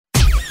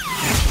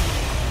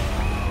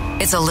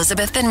It's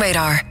Elizabeth and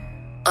Radar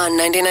on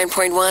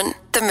 99.1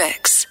 The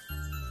Mix.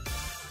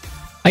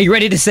 Are you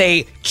ready to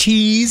say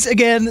cheese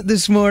again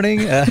this morning?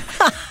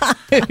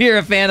 If you're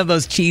a fan of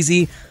those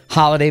cheesy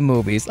holiday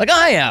movies, like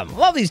I am,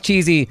 love these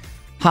cheesy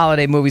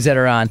holiday movies that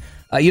are on.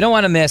 You don't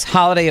want to miss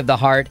Holiday of the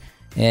Heart.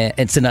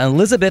 It's an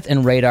Elizabeth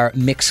and Radar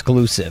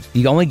mix-clusive.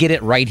 You only get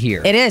it right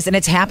here. It is, and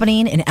it's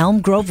happening in Elm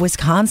Grove,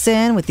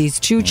 Wisconsin with these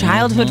two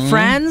childhood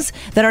friends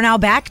that are now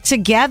back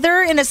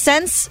together in a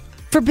sense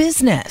for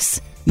business.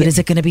 But is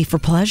it going to be for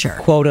pleasure?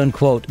 Quote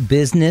unquote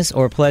business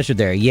or pleasure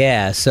there.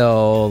 Yeah,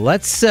 so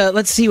let's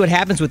see what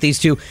happens with these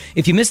two.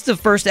 If you missed the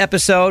first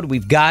episode,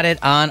 we've got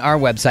it on our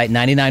website,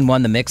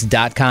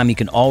 991themix.com. You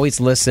can always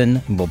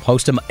listen. We'll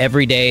post them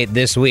every day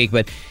this week.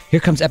 But here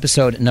comes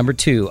episode number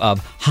 2 of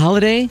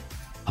Holiday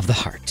of the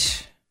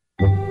Heart.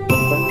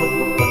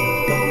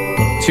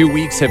 2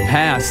 weeks have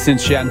passed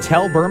since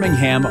Chantel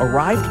Birmingham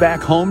arrived back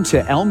home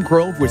to Elm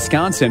Grove,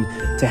 Wisconsin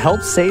to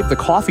help save the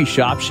coffee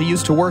shop she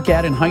used to work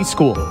at in high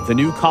school. The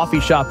new coffee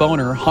shop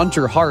owner,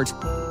 Hunter Hart,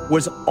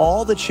 was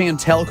all that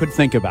Chantel could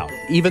think about.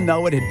 Even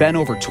though it had been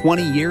over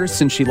 20 years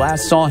since she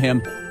last saw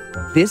him,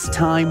 this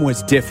time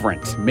was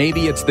different.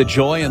 Maybe it's the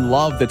joy and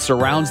love that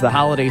surrounds the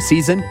holiday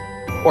season,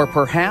 or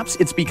perhaps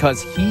it's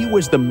because he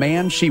was the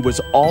man she was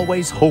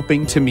always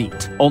hoping to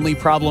meet. Only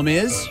problem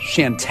is,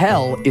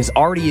 Chantel is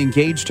already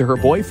engaged to her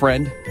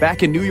boyfriend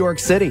back in New York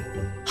City.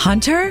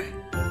 Hunter?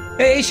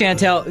 Hey,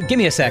 Chantel, give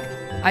me a sec.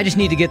 I just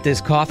need to get this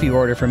coffee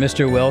order for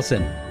Mr.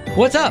 Wilson.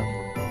 What's up?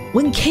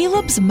 When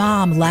Caleb's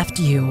mom left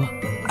you,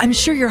 I'm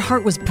sure your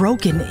heart was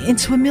broken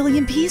into a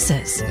million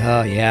pieces.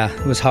 Oh, yeah,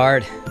 it was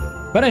hard.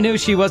 But I knew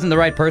she wasn't the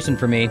right person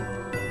for me.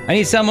 I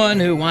need someone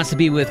who wants to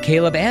be with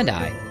Caleb and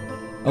I.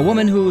 A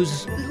woman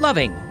who's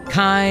loving,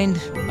 kind,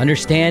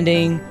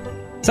 understanding.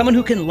 Someone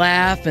who can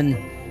laugh and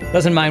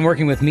doesn't mind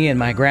working with me in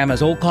my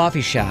grandma's old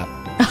coffee shop.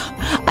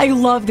 I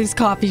love this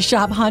coffee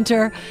shop,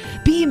 Hunter.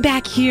 Being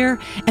back here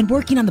and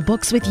working on the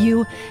books with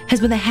you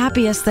has been the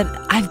happiest that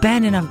I've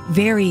been in a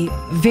very,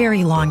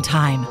 very long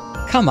time.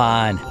 Come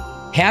on.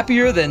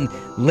 Happier than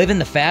living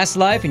the fast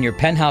life in your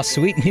penthouse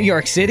suite in New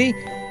York City?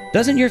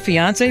 Doesn't your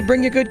fiancé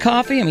bring you good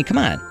coffee? I mean, come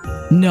on.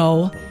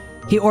 No.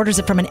 He orders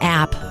it from an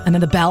app, and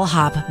then the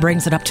bellhop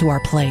brings it up to our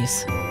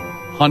place.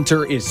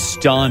 Hunter is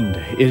stunned.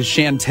 Is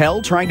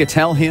Chantel trying to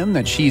tell him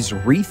that she's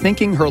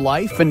rethinking her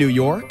life in New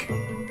York?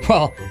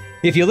 Well,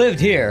 if you lived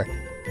here,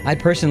 I'd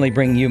personally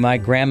bring you my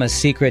grandma's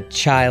secret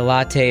chai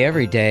latte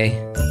every day.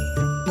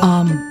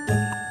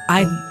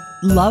 I'd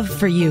love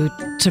for you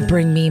to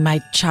bring me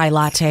my chai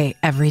latte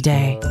every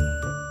day.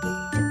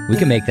 We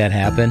can make that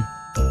happen.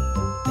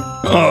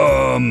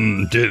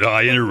 Did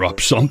I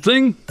interrupt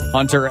something?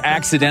 Hunter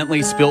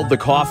accidentally spilled the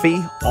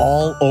coffee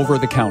all over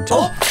the counter.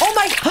 Oh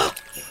my...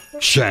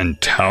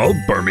 Chantel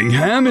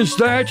Birmingham, is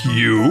that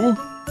you?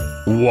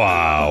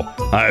 Wow,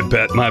 I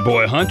bet my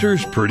boy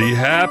Hunter's pretty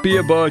happy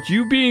about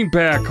you being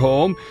back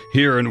home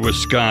here in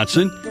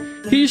Wisconsin.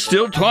 He's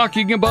still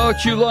talking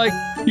about you like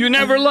you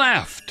never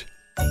left.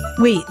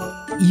 Wait,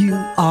 you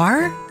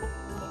are?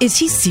 Is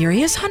he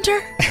serious, Hunter?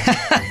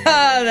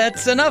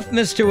 That's enough,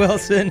 Mr.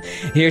 Wilson.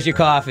 Here's your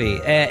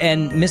coffee.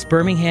 And Miss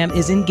Birmingham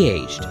is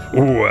engaged.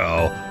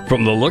 Well,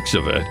 from the looks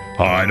of it,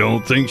 I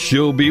don't think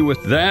she'll be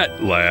with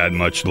that lad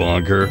much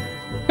longer.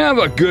 Have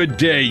a good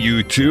day,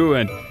 you two,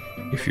 and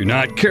if you're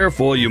not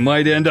careful, you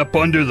might end up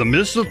under the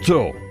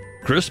mistletoe.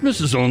 Christmas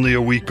is only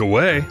a week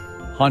away.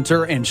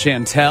 Hunter and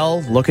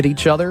Chantel look at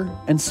each other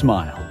and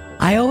smile.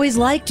 I always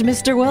liked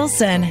Mr.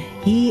 Wilson.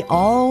 He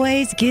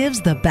always gives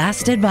the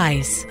best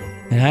advice.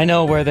 And I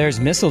know where there's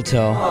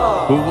mistletoe.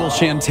 Who will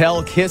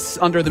Chantel kiss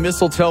under the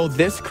mistletoe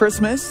this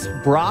Christmas?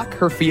 Brock,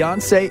 her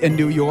fiancé in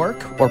New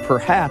York, or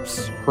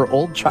perhaps her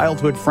old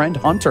childhood friend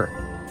Hunter?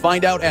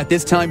 Find out at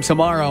this time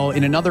tomorrow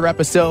in another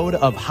episode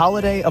of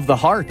Holiday of the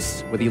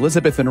Hearts with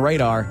Elizabeth and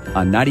Radar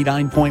on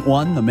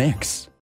 99.1 The Mix.